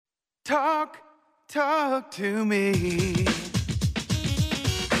Talk to me.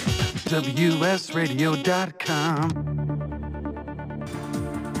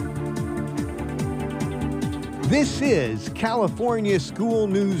 WSRadio.com. This is California School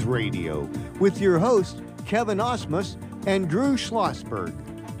News Radio with your hosts, Kevin Osmus and Drew Schlossberg.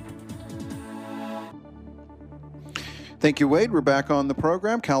 Thank you, Wade. We're back on the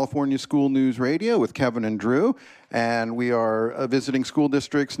program, California School News Radio with Kevin and Drew. And we are visiting school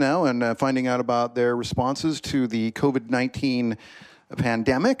districts now and finding out about their responses to the COVID-19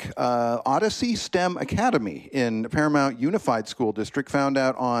 pandemic. Odyssey STEM Academy in Paramount Unified School District found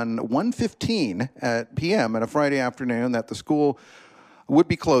out on 1:15 p.m. on a Friday afternoon that the school would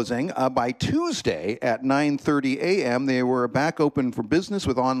be closing. By Tuesday at 9:30 a.m., they were back open for business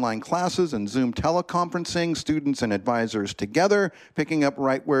with online classes and Zoom teleconferencing, students and advisors together, picking up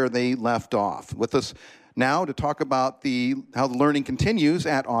right where they left off. With us now to talk about how the learning continues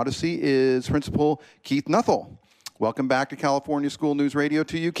at Odyssey is Principal Keith Nuthall. Welcome back to California School News Radio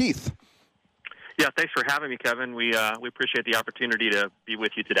to you, Keith. Yeah, thanks for having me, Kevin. We appreciate the opportunity to be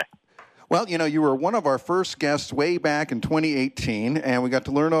with you today. Well, you know, you were one of our first guests way back in 2018, and we got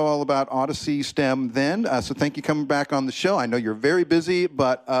to learn all about Odyssey STEM then, so thank you for coming back on the show. I know you're very busy,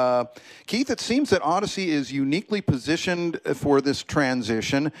 but Keith, it seems that Odyssey is uniquely positioned for this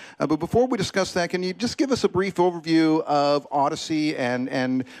transition. But before we discuss that, can you just give us a brief overview of Odyssey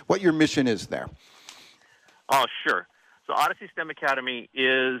and what your mission is there? Oh, sure. So Odyssey STEM Academy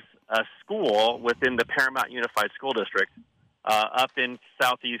is a school within the Paramount Unified School District up in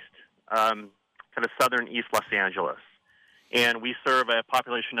southeast kind of southern East Los Angeles. And we serve a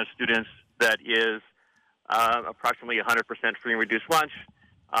population of students that is approximately 100% free and reduced lunch.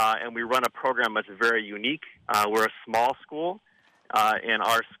 And we run a program that's very unique. We're a small school, and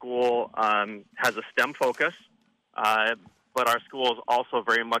our school has a STEM focus, but our school is also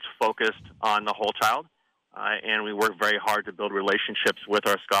very much focused on the whole child. And we work very hard to build relationships with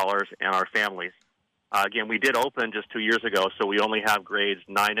our scholars and our families. Again, we did open just 2 years ago, so we only have grades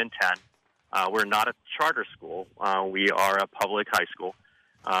 9 and 10. We're not a charter school. We are a public high school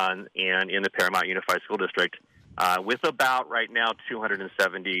and in the Paramount Unified School District with about, right now,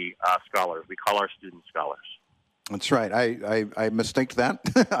 270 scholars. We call our students scholars. That's right. I mistaked that.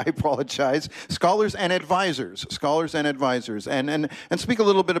 I apologize. Scholars and advisors. And speak a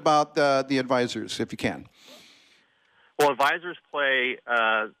little bit about the advisors, if you can. Well, advisors play,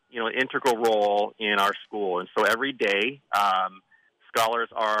 an integral role in our school, and so every day, scholars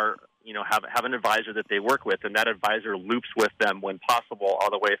are, have an advisor that they work with, and that advisor loops with them when possible,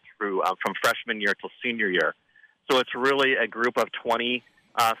 all the way through from freshman year till senior year. So it's really a group of 20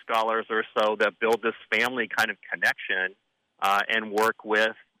 scholars or so that build this family kind of connection and work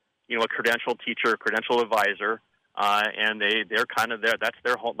with, a credentialed teacher, credentialed advisor, and they're kind of there. That's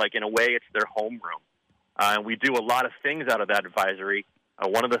their home. Like in a way, it's their homeroom. We do a lot of things out of that advisory.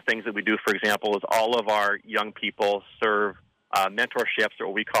 One of the things that we do, for example, is all of our young people serve mentorships, or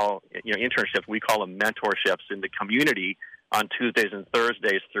what we call internships. We call them mentorships in the community on Tuesdays and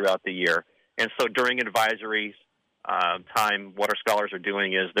Thursdays throughout the year. And so during advisory time, what our scholars are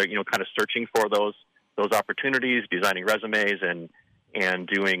doing is they're kind of searching for those opportunities, designing resumes and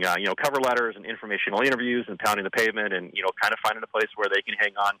doing cover letters and informational interviews and pounding the pavement and kind of finding a place where they can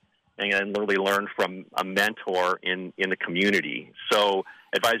hang on and literally learn from a mentor in the community. So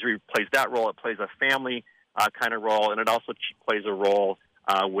advisory plays that role. It plays a family kind of role, and it also plays a role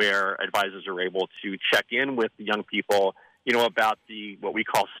where advisors are able to check in with the young people, about what we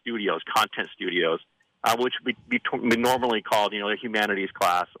call studios, content studios, which we normally called, a humanities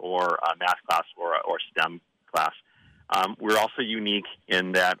class or a math class or STEM class. We're also unique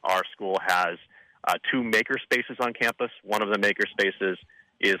in that our school has 2 maker spaces on campus. One of the maker spaces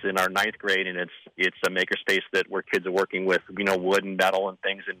is in our 9th grade, and it's a makerspace where kids are working with wood and metal and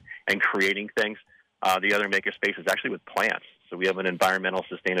things and creating things. The other makerspace is actually with plants. So we have an environmental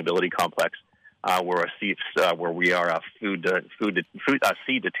sustainability complex where we are a seed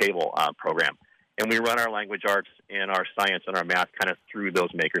to table program, and we run our language arts and our science and our math kind of through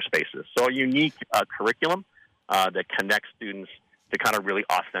those makerspaces. So a unique curriculum that connects students to kind of really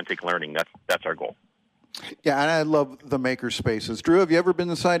authentic learning. That's our goal. Yeah, and I love the makerspaces. Drew, have you ever been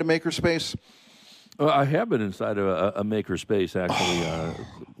inside a makerspace? I have been inside of a makerspace, actually.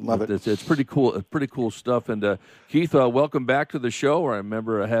 Love it. It's pretty cool. Pretty cool stuff. And Keith, welcome back to the show. I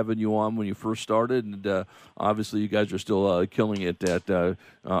remember having you on when you first started, and obviously you guys are still killing it at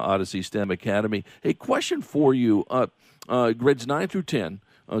Odyssey STEM Academy. Hey, question for you: grades 9 through 10.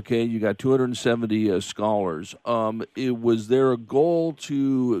 Okay, you got 270 scholars. Was there a goal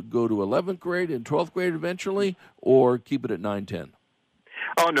to go to 11th grade and 12th grade eventually, or keep it at 9, 10?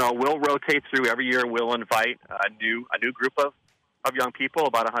 Oh no, we'll rotate through every year. We'll invite a new group of young people,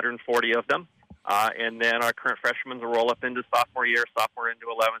 about 140 of them, and then our current freshmen will roll up into sophomore year, sophomore into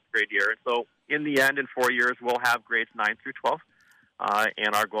 11th grade year. And so in the end, in 4 years, we'll have grades 9 through 12,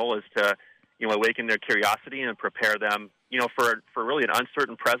 and our goal is to awaken their curiosity and prepare them for really an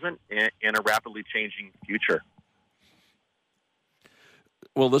uncertain present and a rapidly changing future.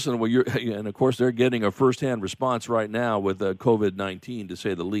 Well, listen, and of course they're getting a firsthand response right now with COVID-19, to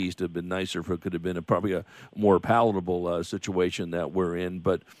say the least. It'd been nicer if it could have been probably a more palatable situation that we're in.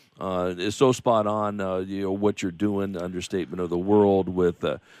 But it's so spot on, what you're doing, understatement of the world. With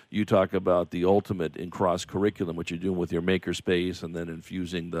you talk about the ultimate in cross curriculum, what you're doing with your makerspace, and then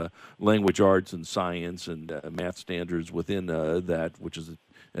infusing the language arts and science and math standards within that, which is,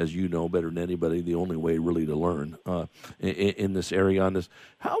 as you know better than anybody, the only way really to learn in this area on this.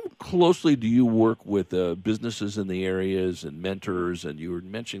 How closely do you work with businesses in the areas and mentors? And you were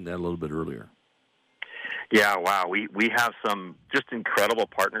mentioning that a little bit earlier. Yeah, wow. We have some just incredible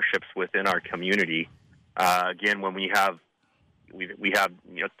partnerships within our community. Again, when we have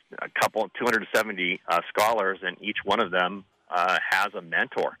a couple, 270 scholars, and each one of them has a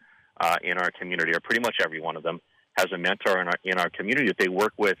mentor in our community, or pretty much every one of them has a mentor in our community that they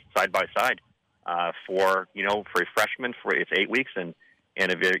work with side by side for a freshman, it's 8 weeks, and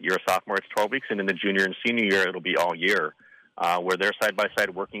if you're a sophomore, it's 12 weeks, and in the junior and senior year, it'll be all year, where they're side by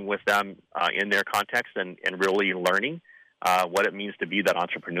side working with them in their context and really learning what it means to be that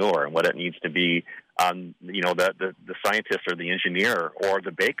entrepreneur and what it needs to be, the scientist or the engineer or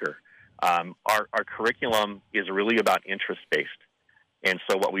the baker. Our curriculum is really about interest-based. And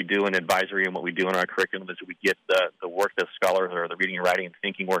so what we do in advisory and what we do in our curriculum is we get the work that scholars, or the reading and writing and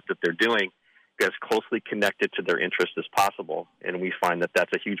thinking work that they're doing, as closely connected to their interest as possible. And we find that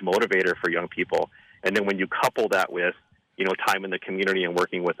that's a huge motivator for young people. And then when you couple that with, time in the community and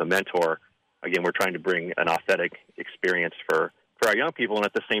working with a mentor, again, we're trying to bring an authentic experience for our young people. And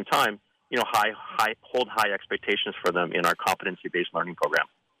at the same time, hold high expectations for them in our competency-based learning program.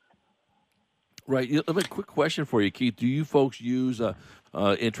 Right. I have a quick question for you, Keith. Do you folks use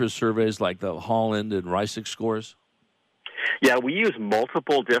interest surveys like the Holland and Reisig scores? Yeah, we use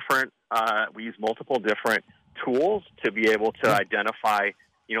multiple different tools to be able to identify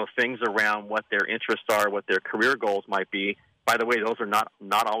things around what their interests are, what their career goals might be. By the way, those are not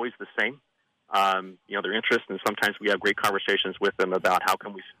always the same. Their interests, and sometimes we have great conversations with them about how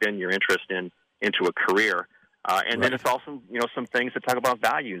can we spin your interest into a career. And then it's also, some things that talk about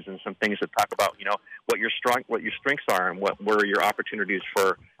values, and some things that talk about, what your strengths are, and where your opportunities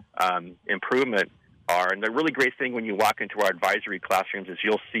for improvement are. And the really great thing when you walk into our advisory classrooms is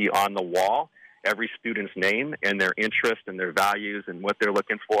you'll see on the wall every student's name and their interest and their values and what they're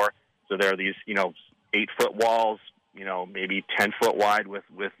looking for. So there are these, 8-foot walls, maybe 10 foot wide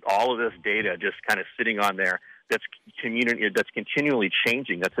with all of this data just kind of sitting on there. That's continually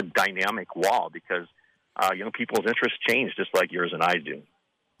changing. That's a dynamic wall because young people's interests change just like yours and I do.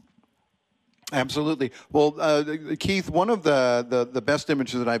 Absolutely. Well, Keith, one of the best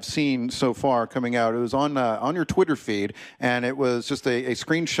images that I've seen so far coming out, it was on your Twitter feed, and it was just a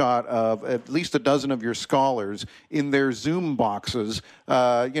screenshot of at least a dozen of your scholars in their Zoom boxes,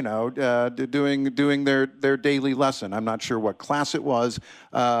 doing their daily lesson. I'm not sure what class it was,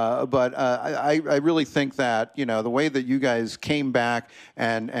 but I really think that the way that you guys came back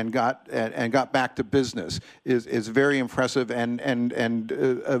and got back to business is very impressive and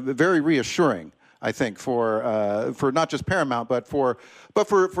very reassuring, I think, for not just Paramount, but for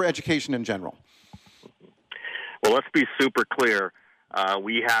education in general. Well, let's be super clear.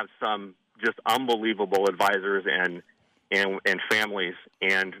 We have some just unbelievable advisors and families,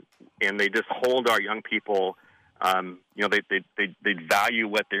 and they just hold our young people. They value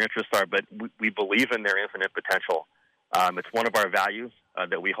what their interests are, but we believe in their infinite potential. It's one of our values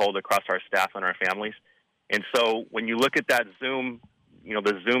that we hold across our staff and our families. And so when you look at that Zoom,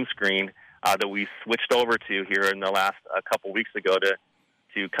 the Zoom screen that we switched over to here in the last couple weeks ago to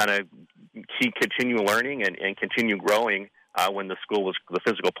kind of continue learning and continue growing when the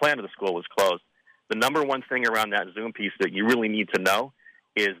physical plan of the school was closed. The number one thing around that Zoom piece that you really need to know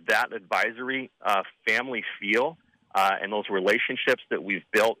is that advisory family feel and those relationships that we've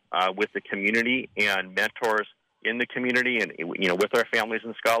built with the community and mentors in the community and with our families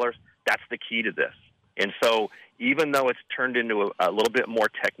and scholars. That's the key to this. And so even though it's turned into a little bit more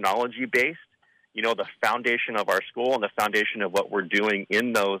technology-based, the foundation of our school and the foundation of what we're doing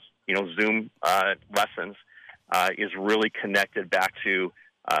in those, Zoom lessons is really connected back to,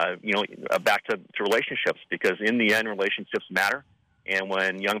 to relationships, because in the end, relationships matter. And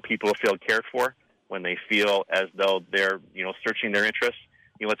when young people feel cared for, when they feel as though they're, searching their interests,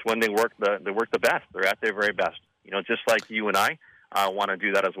 it's when they work the best. They're at their very best. Just like you and I want to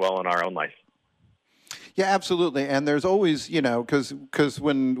do that as well in our own life. Yeah, absolutely. And there's always, because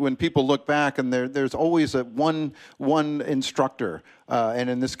when people look back, and there's always one instructor, and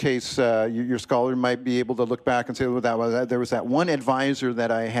in this case, your scholar might be able to look back and say, well, there was that one advisor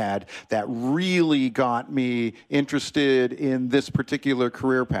that I had that really got me interested in this particular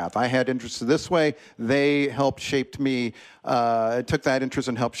career path. I had interests this way. They helped shape me, took that interest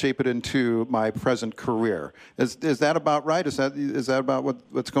and helped shape it into my present career. Is that about right? Is that about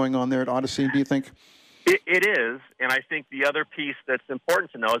what's going on there at Odyssey, do you think? It is, and I think the other piece that's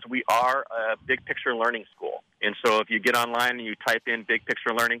important to know is we are a big picture learning school. And so if you get online and you type in Big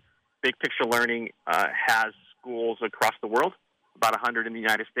Picture Learning has schools across the world, about 100 in the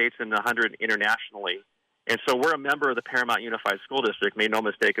United States and 100 internationally. And so we're a member of the Paramount Unified School District, made no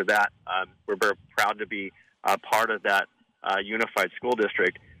mistake of that. We're very proud to be part of that unified school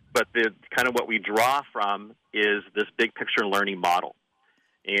district. But the kind of what we draw from is this big picture learning model.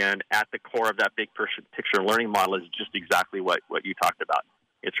 And at the core of that big picture learning model is just exactly what you talked about.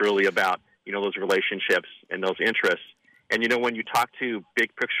 It's really about, those relationships and those interests. And, when you talk to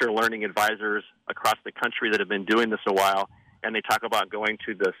big picture learning advisors across the country that have been doing this a while, and they talk about going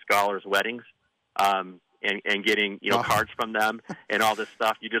to the scholars' weddings and getting, cards from them and all this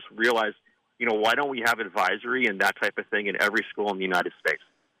stuff, you just realize, why don't we have advisory and that type of thing in every school in the United States?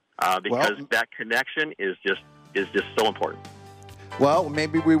 Because that connection is just so important. Well,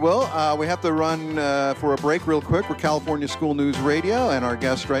 maybe we will. We have to run for a break real quick. We're California School News Radio, and our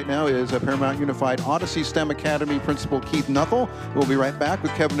guest right now is Paramount Unified Odyssey STEM Academy Principal Keith Nuthall. We'll be right back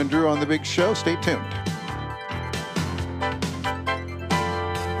with Kevin and Drew on The Big Show. Stay tuned.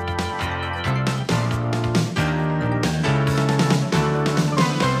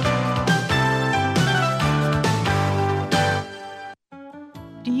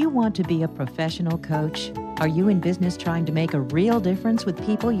 Do you want to be a professional coach? Are you in business trying to make a real difference with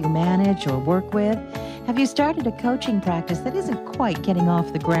people you manage or work with? Have you started a coaching practice that isn't quite getting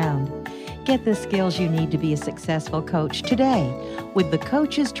off the ground? Get the skills you need to be a successful coach today with the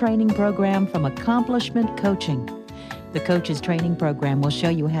Coaches Training Program from Accomplishment Coaching. The Coaches Training Program will show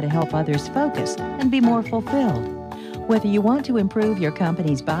you how to help others focus and be more fulfilled. Whether you want to improve your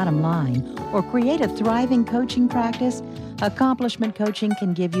company's bottom line or create a thriving coaching practice, Accomplishment Coaching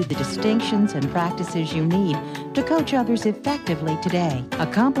can give you the distinctions and practices you need to coach others effectively today.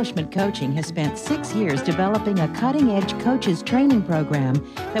 Accomplishment Coaching has spent 6 years developing a cutting-edge coaches training program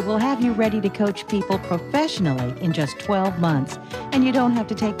that will have you ready to coach people professionally in just 12 months, and you don't have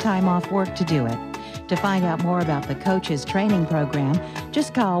to take time off work to do it. To find out more about the Coaches Training Program,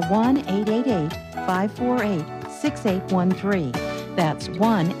 just call 1-888-548-6813. That's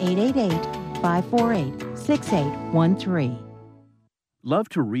 1-888-548-6813. Love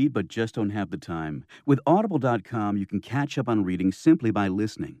to read but just don't have the time? With Audible.com, you can catch up on reading simply by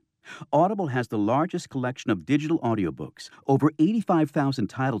listening. Audible has the largest collection of digital audiobooks, over 85,000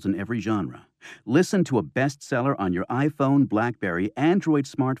 titles in every genre. Listen to a bestseller on your iPhone, BlackBerry, Android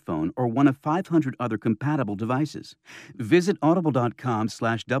smartphone, or one of 500 other compatible devices. Visit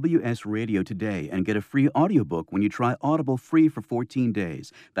audible.com/WS Radio today and get a free audiobook when you try Audible free for 14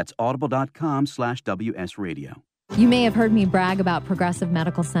 days. That's audible.com/WS Radio. You may have heard me brag about Progressive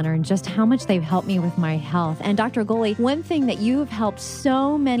Medical Center and just how much they've helped me with my health. And Dr. Agoli, one thing that you've helped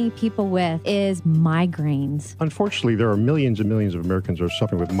so many people with is migraines. Unfortunately, there are millions and millions of Americans who are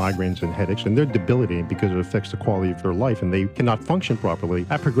suffering with migraines and headaches, and they're debilitating because it affects the quality of their life, and they cannot function properly.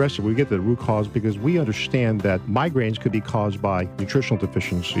 At Progressive, we get to the root cause because we understand that migraines could be caused by nutritional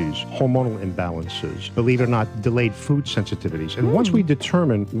deficiencies, hormonal imbalances, believe it or not, delayed food sensitivities. And once we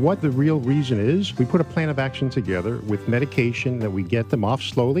determine what the real reason is, we put a plan of action together with medication that we get them off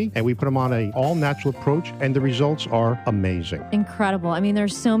slowly, and we put them on an all-natural approach, and the results are amazing. Incredible. I mean,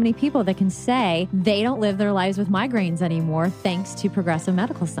 there's so many people that can say they don't live their lives with migraines anymore thanks to Progressive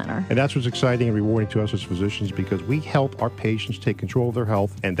Medical Center. And that's what's exciting and rewarding to us as physicians, because we help our patients take control of their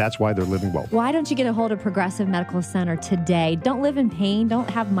health, and that's why they're living well. Why don't you get a hold of Progressive Medical Center today? Don't live in pain. Don't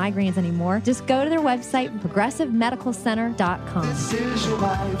have migraines anymore. Just go to their website, progressivemedicalcenter.com. This is your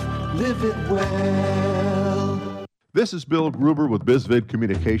life, live it well. This is Bill Gruber with BizVid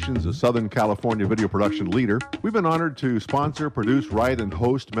Communications, a Southern California video production leader. We've been honored to sponsor, produce, write, and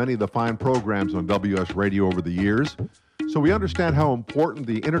host many of the fine programs on WS Radio over the years. So we understand how important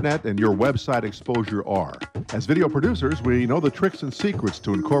the internet and your website exposure are. As video producers, we know the tricks and secrets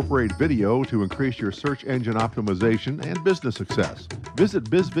to incorporate video to increase your search engine optimization and business success. Visit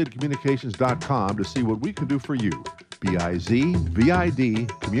bizvidcommunications.com to see what we can do for you. BIZVID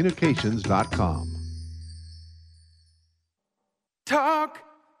communications.com. Talk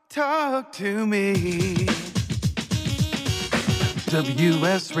Talk to me.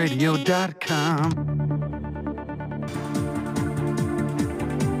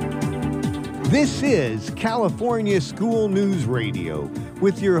 WSRadio.com. This is California School News Radio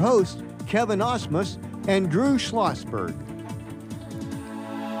with your hosts, Kevin Osmus and Drew Schlossberg.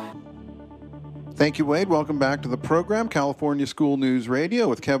 Thank you, Wade. Welcome back to the program, California School News Radio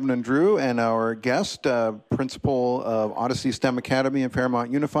with Kevin and Drew, and our guest, principal of Odyssey STEM Academy in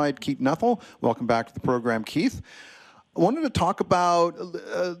Fairmont Unified, Keith Nuthall. Welcome back to the program, Keith. I wanted to talk about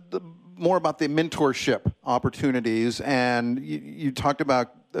more about the mentorship opportunities, and you talked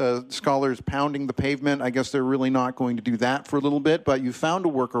about scholars pounding the pavement. I guess they're really not going to do that for a little bit, but you found a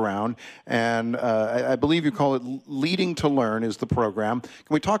workaround, and I believe you call it Leading to Learn is the program. Can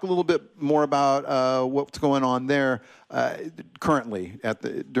we talk a little bit more about what's going on there currently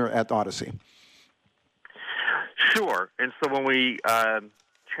at Odyssey? Sure. And so when we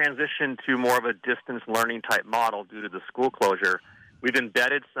transitioned to more of a distance learning type model due to the school closure, we've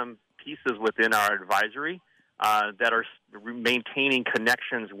embedded some pieces within our advisory that are maintaining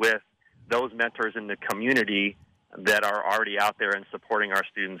connections with those mentors in the community that are already out there and supporting our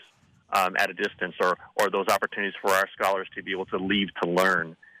students at a distance, or those opportunities for our scholars to be able to leave to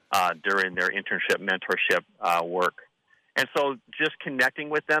learn during their internship mentorship work. And so just connecting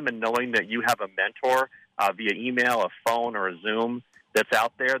with them and knowing that you have a mentor via email, a phone, or a Zoom that's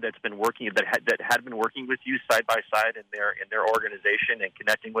out there that's been working, that had been working with you side by side in their organization, and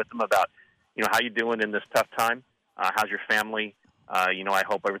connecting with them about, how you doing in this tough time? How's your family? I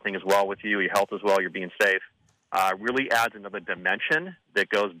hope everything is well with you. Your health is well. You're being safe. Really adds another dimension that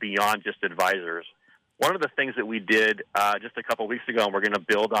goes beyond just advisors. One of the things that we did just a couple of weeks ago, and we're going to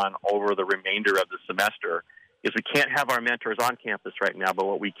build on over the remainder of the semester, is we can't have our mentors on campus right now, but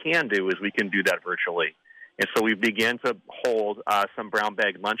what we can do is we can do that virtually. And so we began to hold some brown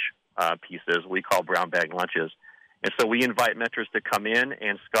bag lunch pieces we call brown bag lunches. And so we invite mentors to come in,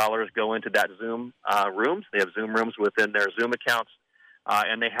 and scholars go into that Zoom rooms. They have Zoom rooms within their Zoom accounts,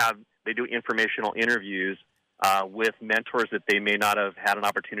 and they do informational interviews with mentors that they may not have had an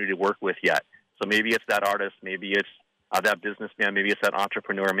opportunity to work with yet. So maybe it's that artist, maybe it's that businessman, maybe it's that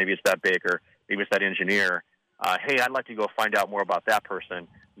entrepreneur, maybe it's that baker, maybe it's that engineer. Hey, I'd like to go find out more about that person,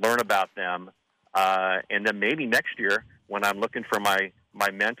 learn about them, and then maybe next year when I'm looking for my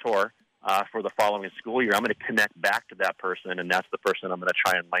mentor for the following school year, I'm going to connect back to that person, and that's the person I'm going to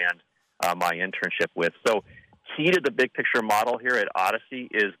try and land my internship with. So key to the big picture model here at Odyssey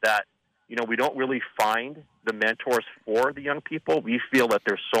is that, we don't really find the mentors for the young people. We feel that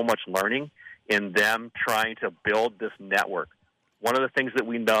there's so much learning in them trying to build this network. One of the things that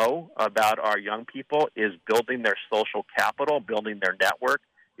we know about our young people is building their social capital, building their network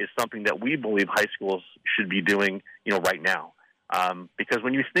is something that we believe high schools should be doing, right now. Because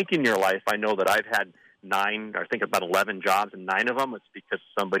when you think in your life, I know that I've had 11 jobs, and 9 of them it's because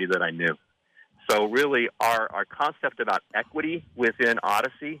of somebody that I knew. So really our concept about equity within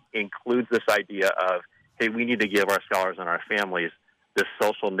Odyssey includes this idea of, hey, we need to give our scholars and our families this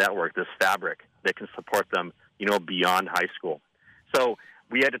social network, this fabric that can support them, beyond high school. So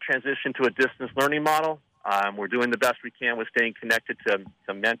we had to transition to a distance learning model. We're doing the best we can with staying connected to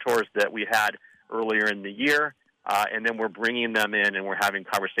some mentors that we had earlier in the year. And then we're bringing them in, and we're having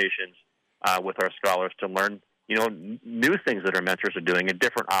conversations with our scholars to learn, new things that our mentors are doing and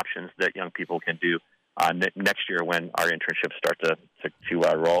different options that young people can do next year when our internships start to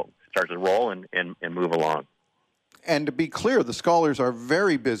roll and move along. And to be clear, the scholars are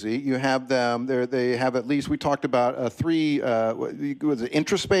very busy. You have them there. They have at least, we talked about 3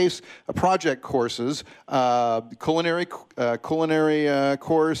 intraspace project courses, culinary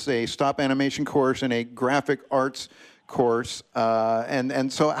course, a stop animation course, and a graphic arts course.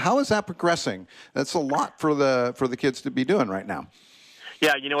 And so how is that progressing? That's a lot for the kids to be doing right now.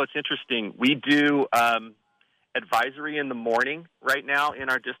 Yeah, it's interesting. We do advisory in the morning right now in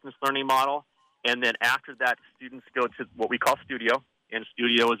our distance learning model. And then after that, students go to what we call Studio. And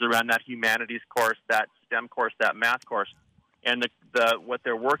Studio is around that humanities course, that STEM course, that math course. And what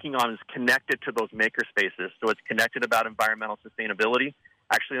they're working on is connected to those maker spaces. So it's connected about environmental sustainability.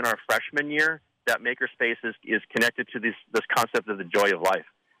 Actually, in our freshman year, that maker space is connected to this concept of the joy of life.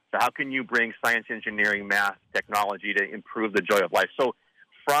 So how can you bring science, engineering, math, technology to improve the joy of life? So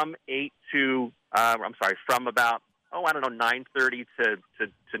from about 9:30 to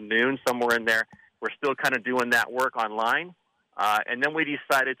noon, somewhere in there, we're still kind of doing that work online. And then we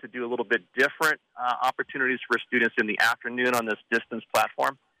decided to do a little bit different opportunities for students in the afternoon on this distance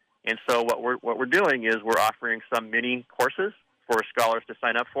platform. And so what we're doing is we're offering some mini courses for scholars to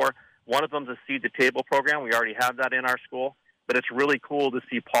sign up for. One of them is a Seed to Table program. We already have that in our school. But it's really cool to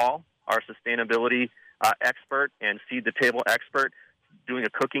see Paul, our sustainability expert and seed to table expert, doing a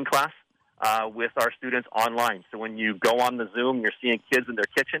cooking class with our students online. So when you go on the Zoom, you're seeing kids in their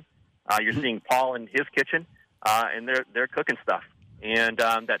kitchen. You're seeing Paul in his kitchen, and they're cooking stuff. And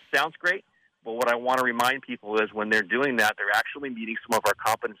that sounds great, but what I want to remind people is when they're doing that, they're actually meeting some of our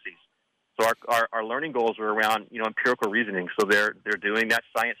competencies. So our learning goals are around, empirical reasoning. So they're doing that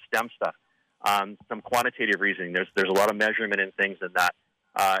science STEM stuff, some quantitative reasoning. There's a lot of measurement and things in that,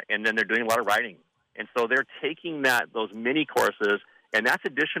 and then they're doing a lot of writing. And so they're taking those mini courses, and that's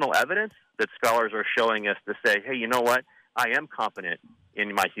additional evidence that scholars are showing us to say, hey, you know what? I am competent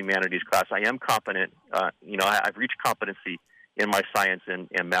in my humanities class. I am competent. I've reached competency in my science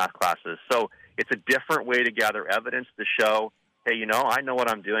and math classes. So it's a different way to gather evidence to show, hey, I know what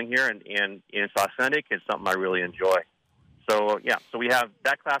I'm doing here, and it's authentic. It's something I really enjoy. So, so we have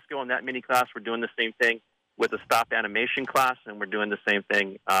that class going, that mini class. We're doing the same thing with a stop animation class, and we're doing the same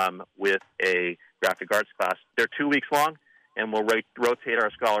thing with a graphic arts class. They're 2 weeks long, and we'll rotate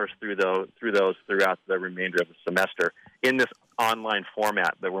our scholars through those throughout the remainder of the semester in this online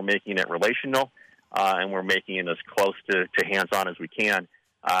format. But we're making it relational, and we're making it as close to hands-on as we can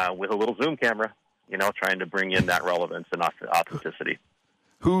with a little Zoom camera, trying to bring in that relevance and authenticity.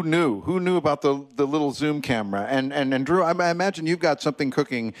 Who knew? Who knew about the little Zoom camera? And Drew, I imagine you've got something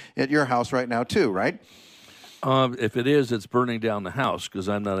cooking at your house right now too, right? If it is, it's burning down the house because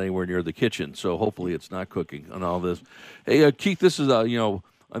I'm not anywhere near the kitchen. So hopefully it's not cooking on all this. Hey, Keith, this is, I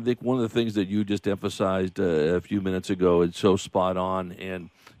think one of the things that you just emphasized a few minutes ago is so spot on.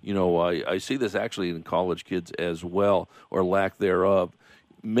 And, I see this actually in college kids as well, or lack thereof.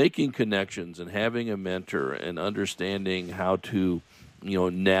 Making connections and having a mentor and understanding how to,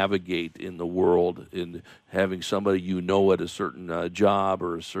 navigate in the world, and having somebody at a certain job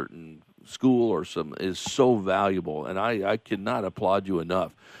or a certain school or is so valuable, and I cannot applaud you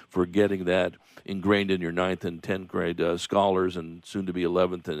enough for getting that ingrained in your 9th and 10th grade scholars, and soon to be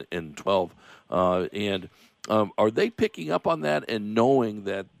 11th and 12th. Are they picking up on that and knowing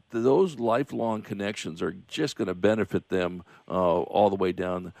that those lifelong connections are just going to benefit them all the way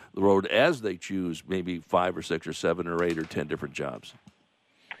down the road as they choose maybe 5 or 6 or 7 or 8 or 10 different jobs?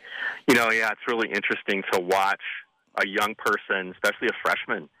 It's really interesting to watch a young person, especially a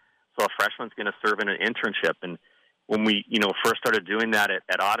freshman. So a freshman's going to serve in an internship. And when we, first started doing that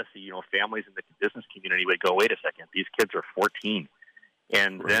at Odyssey, families in the business community would go, wait a second, these kids are 14.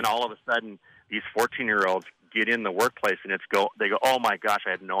 And then all of a sudden, these 14-year-olds get in the workplace, and they go, oh my gosh,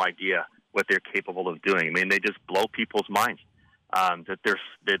 I had no idea what they're capable of doing. I mean, they just blow people's minds. That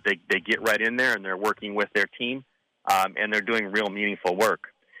they get right in there and they're working with their team, and they're doing real meaningful work.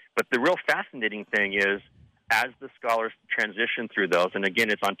 But the real fascinating thing is, as the scholars transition through those, and again,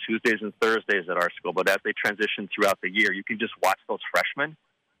 it's on Tuesdays and Thursdays at our school, but as they transition throughout the year, you can just watch those freshmen.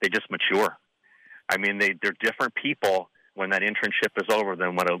 They just mature. I mean, they're different people when that internship is over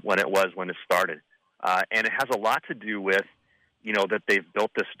than what it was when it started. And it has a lot to do with, that they've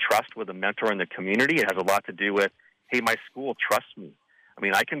built this trust with a mentor in the community. It has a lot to do with, hey, my school trusts me. I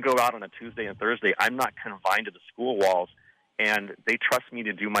mean, I can go out on a Tuesday and Thursday. I'm not confined to the school walls, and they trust me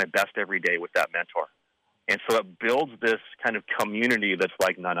to do my best every day with that mentor. And so it builds this kind of community that's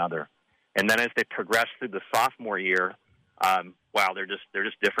like none other. And then as they progress through the sophomore year, they're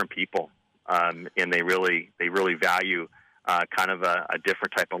just different people, and they really value kind of a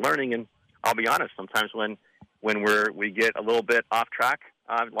different type of learning. And I'll be honest, sometimes when we get a little bit off track,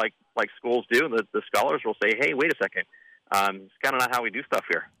 like schools do, the scholars will say, "Hey, wait a second, it's kind of not how we do stuff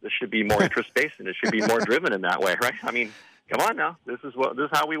here. This should be more interest based, and it should be more driven in that way, right? I mean, come on now, this is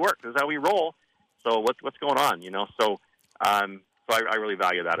how we work. This is how we roll." So what's going on, So I really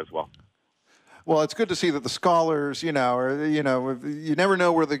value that as well. Well, it's good to see that the scholars, you never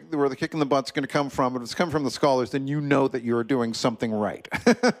know where the kick in the butt's going to come from. But if it's coming from the scholars, then you know that you're doing something right.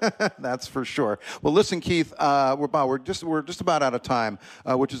 That's for sure. Well, listen, Keith, we're just about out of time,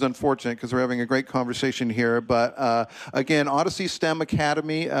 which is unfortunate because we're having a great conversation here. But again, Odyssey STEM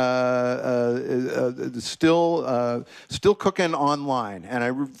Academy still cooking online, and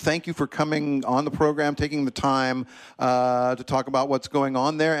I thank you for coming on the program, taking the time to talk about what's going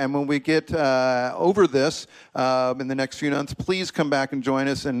on there. And when we get over this in the next few months, please come back and join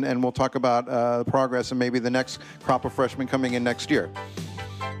us, and we'll talk about the progress and maybe the next crop of freshmen coming in next year.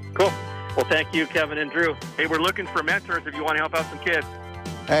 Cool. Well, thank you, Kevin and Drew. Hey, we're looking for mentors if you want to help out some kids.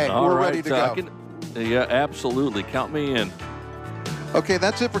 Hey, we're ready to go. Yeah, absolutely. Count me in. Okay,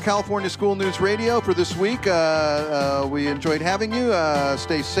 that's it for California School News Radio for this week. We enjoyed having you.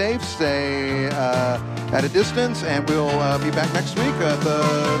 Stay safe, stay at a distance, and we'll be back next week with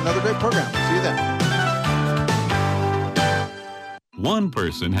another great program. See you then. one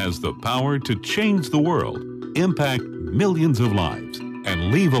person has the power to change the world, impact millions of lives,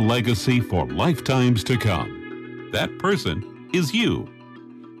 and leave a legacy for lifetimes to come. That person is you.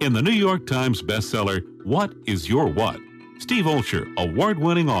 In the New York Times bestseller, What is Your What?, Steve Olsher,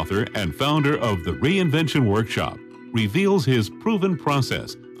 award-winning author and founder of the Reinvention Workshop, reveals his proven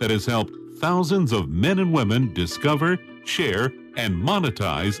process that has helped thousands of men and women discover, share, and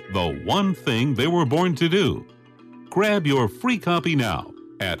monetize the one thing they were born to do. Grab your free copy now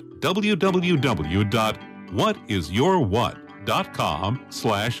at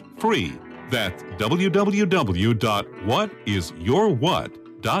www.whatisyourwhat.com/free. That's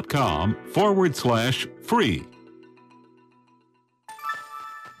www.whatisyourwhat.com/free.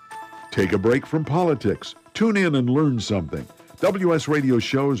 Take a break from politics. Tune in and learn something. WS Radio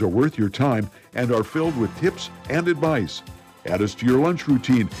shows are worth your time and are filled with tips and advice. Add us to your lunch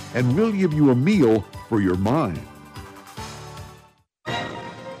routine, and we'll give you a meal for your mind.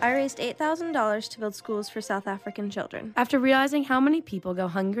 I raised $8,000 to build schools for South African children. After realizing how many people go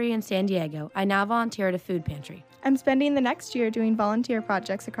hungry in San Diego, I now volunteer at a food pantry. I'm spending the next year doing volunteer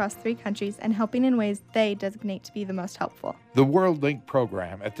projects across 3 countries and helping in ways they designate to be the most helpful. The World Link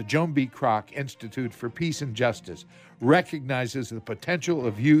program at the Joan B. Kroc Institute for Peace and Justice recognizes the potential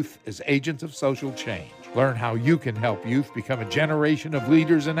of youth as agents of social change. Learn how you can help youth become a generation of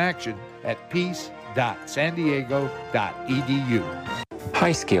leaders in action at peace.sandiego.edu.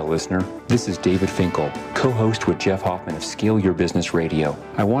 Hi, Scale listener. This is David Finkel, co-host with Jeff Hoffman of Scale Your Business Radio.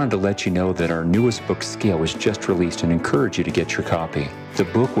 I wanted to let you know that our newest book, Scale, was just released and encourage you to get your copy. The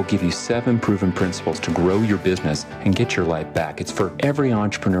book will give you 7 proven principles to grow your business and get your life back. It's for every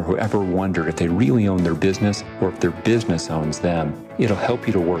entrepreneur who ever wondered if they really own their business or if their business owns them. It'll help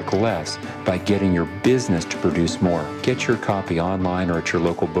you to work less by getting your business to produce more. Get your copy online or at your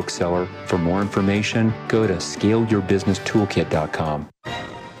local bookseller. For more information, go to scaleyourbusinesstoolkit.com.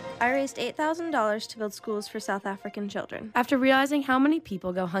 I raised $8,000 to build schools for South African children. After realizing how many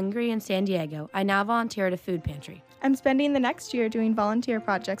people go hungry in San Diego, I now volunteer at a food pantry. I'm spending the next year doing volunteer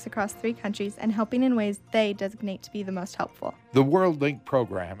projects across 3 countries and helping in ways they designate to be the most helpful. The World Link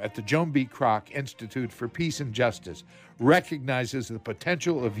program at the Joan B. Kroc Institute for Peace and Justice recognizes the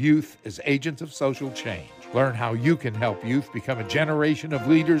potential of youth as agents of social change. Learn how you can help youth become a generation of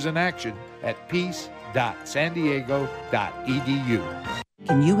leaders in action at peace.sandiego.edu.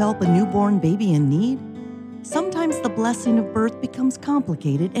 Can you help a newborn baby in need? Sometimes the blessing of birth becomes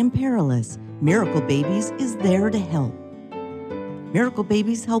complicated and perilous. Miracle Babies is there to help. Miracle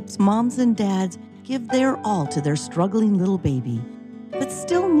Babies helps moms and dads give their all to their struggling little baby, but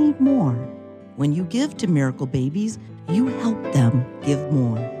still need more. When you give to Miracle Babies, you help them give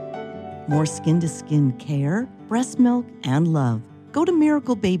more. More skin-to-skin care, breast milk, and love. Go to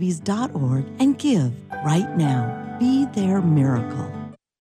miraclebabies.org and give right now. Be their miracle.